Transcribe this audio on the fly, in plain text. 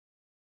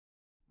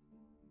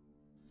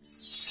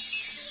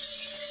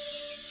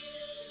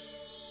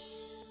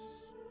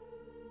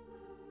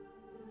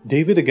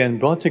David again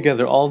brought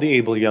together all the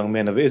able young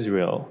men of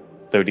Israel,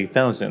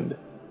 30,000.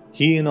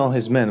 He and all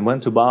his men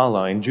went to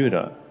Baalah in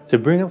Judah, to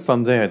bring up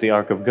from there the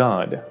ark of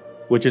God,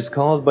 which is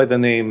called by the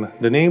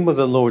name of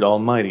the Lord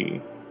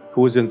Almighty,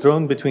 who was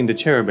enthroned between the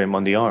cherubim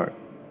on the ark.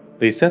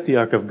 They set the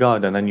ark of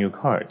God on a new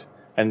cart,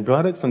 and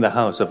brought it from the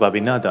house of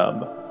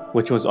Abinadab,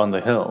 which was on the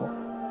hill.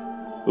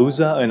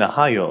 Uzzah and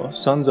Ahio,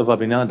 sons of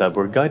Abinadab,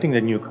 were guiding the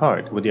new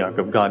cart with the ark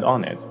of God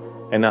on it,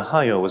 and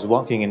Ahio was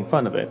walking in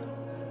front of it.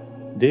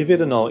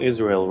 David and all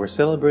Israel were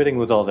celebrating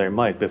with all their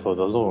might before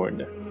the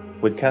Lord,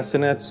 with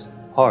castanets,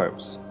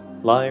 harps,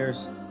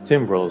 lyres,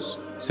 timbrels,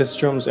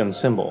 sistrums, and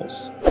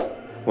cymbals.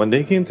 When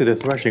they came to the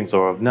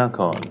threshing-floor of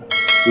Nakon,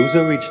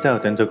 Uzzah reached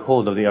out and took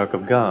hold of the ark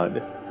of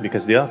God,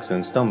 because the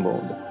oxen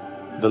stumbled.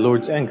 The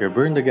Lord's anger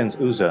burned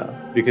against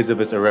Uzzah because of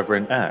his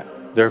irreverent act.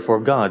 Therefore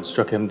God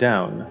struck him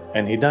down,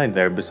 and he died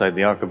there beside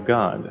the ark of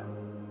God.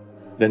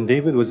 Then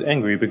David was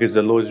angry because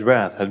the Lord's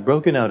wrath had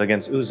broken out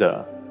against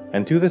Uzzah,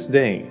 and to this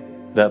day,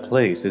 that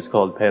place is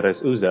called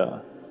Perez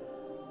Uzzah.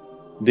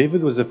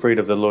 David was afraid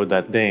of the Lord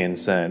that day and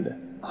said,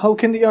 "How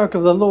can the ark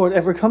of the Lord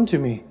ever come to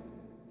me?"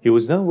 He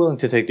was not willing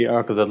to take the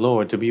ark of the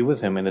Lord to be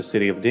with him in the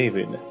city of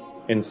David.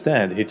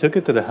 Instead, he took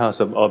it to the house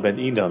of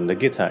Obed-Edom the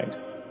Gittite.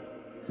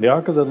 The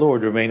ark of the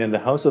Lord remained in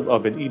the house of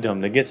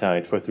Obed-Edom the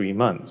Gittite for 3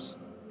 months,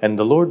 and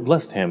the Lord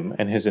blessed him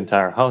and his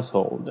entire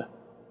household.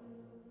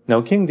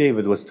 Now King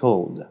David was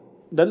told,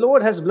 "The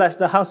Lord has blessed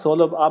the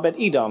household of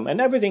Obed-Edom and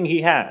everything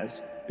he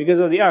has,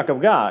 because of the ark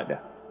of God."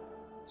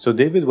 So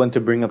David went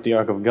to bring up the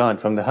ark of God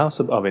from the house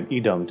of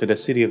Obed-Edom to the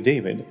city of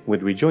David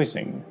with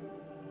rejoicing.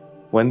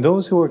 When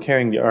those who were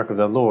carrying the ark of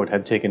the Lord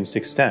had taken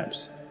 6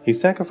 steps, he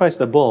sacrificed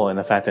a bull and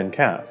a fattened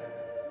calf.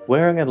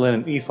 Wearing a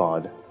linen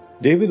ephod,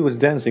 David was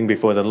dancing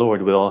before the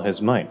Lord with all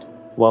his might,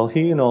 while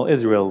he and all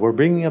Israel were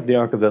bringing up the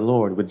ark of the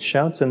Lord with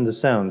shouts and the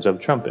sounds of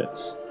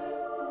trumpets.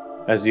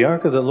 As the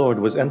ark of the Lord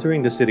was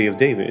entering the city of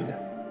David,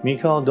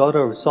 Michal,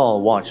 daughter of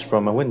Saul, watched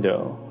from a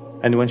window,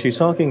 and when she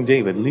saw King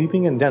David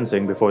leaping and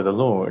dancing before the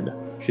Lord,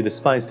 she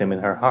despised him in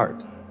her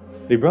heart.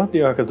 They brought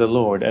the ark of the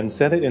Lord and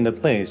set it in the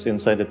place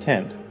inside the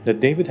tent that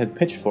David had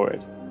pitched for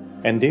it,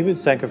 and David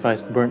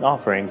sacrificed burnt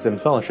offerings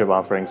and fellowship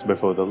offerings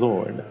before the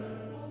Lord.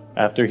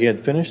 After he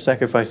had finished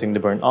sacrificing the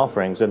burnt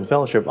offerings and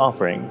fellowship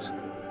offerings,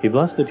 he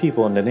blessed the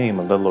people in the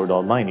name of the Lord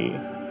Almighty.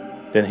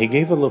 Then he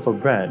gave a loaf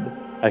of bread,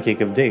 a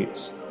cake of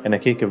dates, and a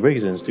cake of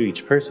raisins to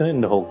each person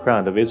in the whole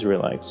crowd of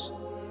Israelites,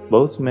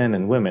 both men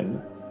and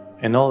women,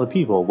 and all the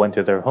people went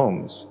to their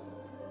homes.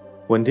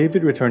 When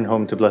David returned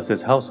home to bless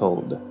his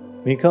household,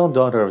 Michal,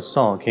 daughter of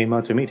Saul, came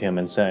out to meet him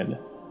and said,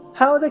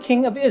 "How the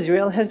king of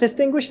Israel has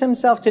distinguished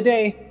himself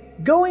today,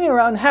 going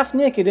around half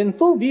naked in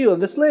full view of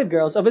the slave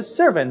girls of his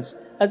servants,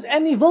 as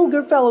any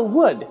vulgar fellow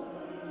would."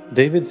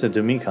 David said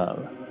to Michal,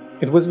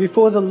 "It was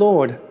before the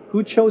Lord,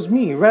 who chose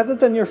me rather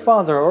than your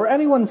father or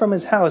anyone from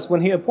his house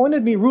when he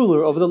appointed me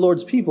ruler over the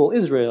Lord's people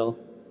Israel.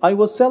 I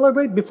will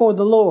celebrate before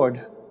the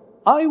Lord.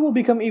 I will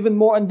become even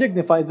more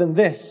undignified than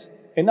this,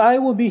 and I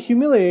will be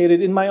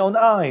humiliated in my own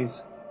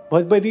eyes.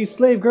 But by these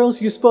slave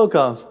girls you spoke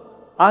of,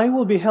 I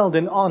will be held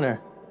in honor."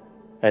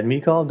 And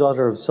Michal,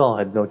 daughter of Saul,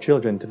 had no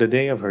children to the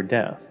day of her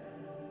death.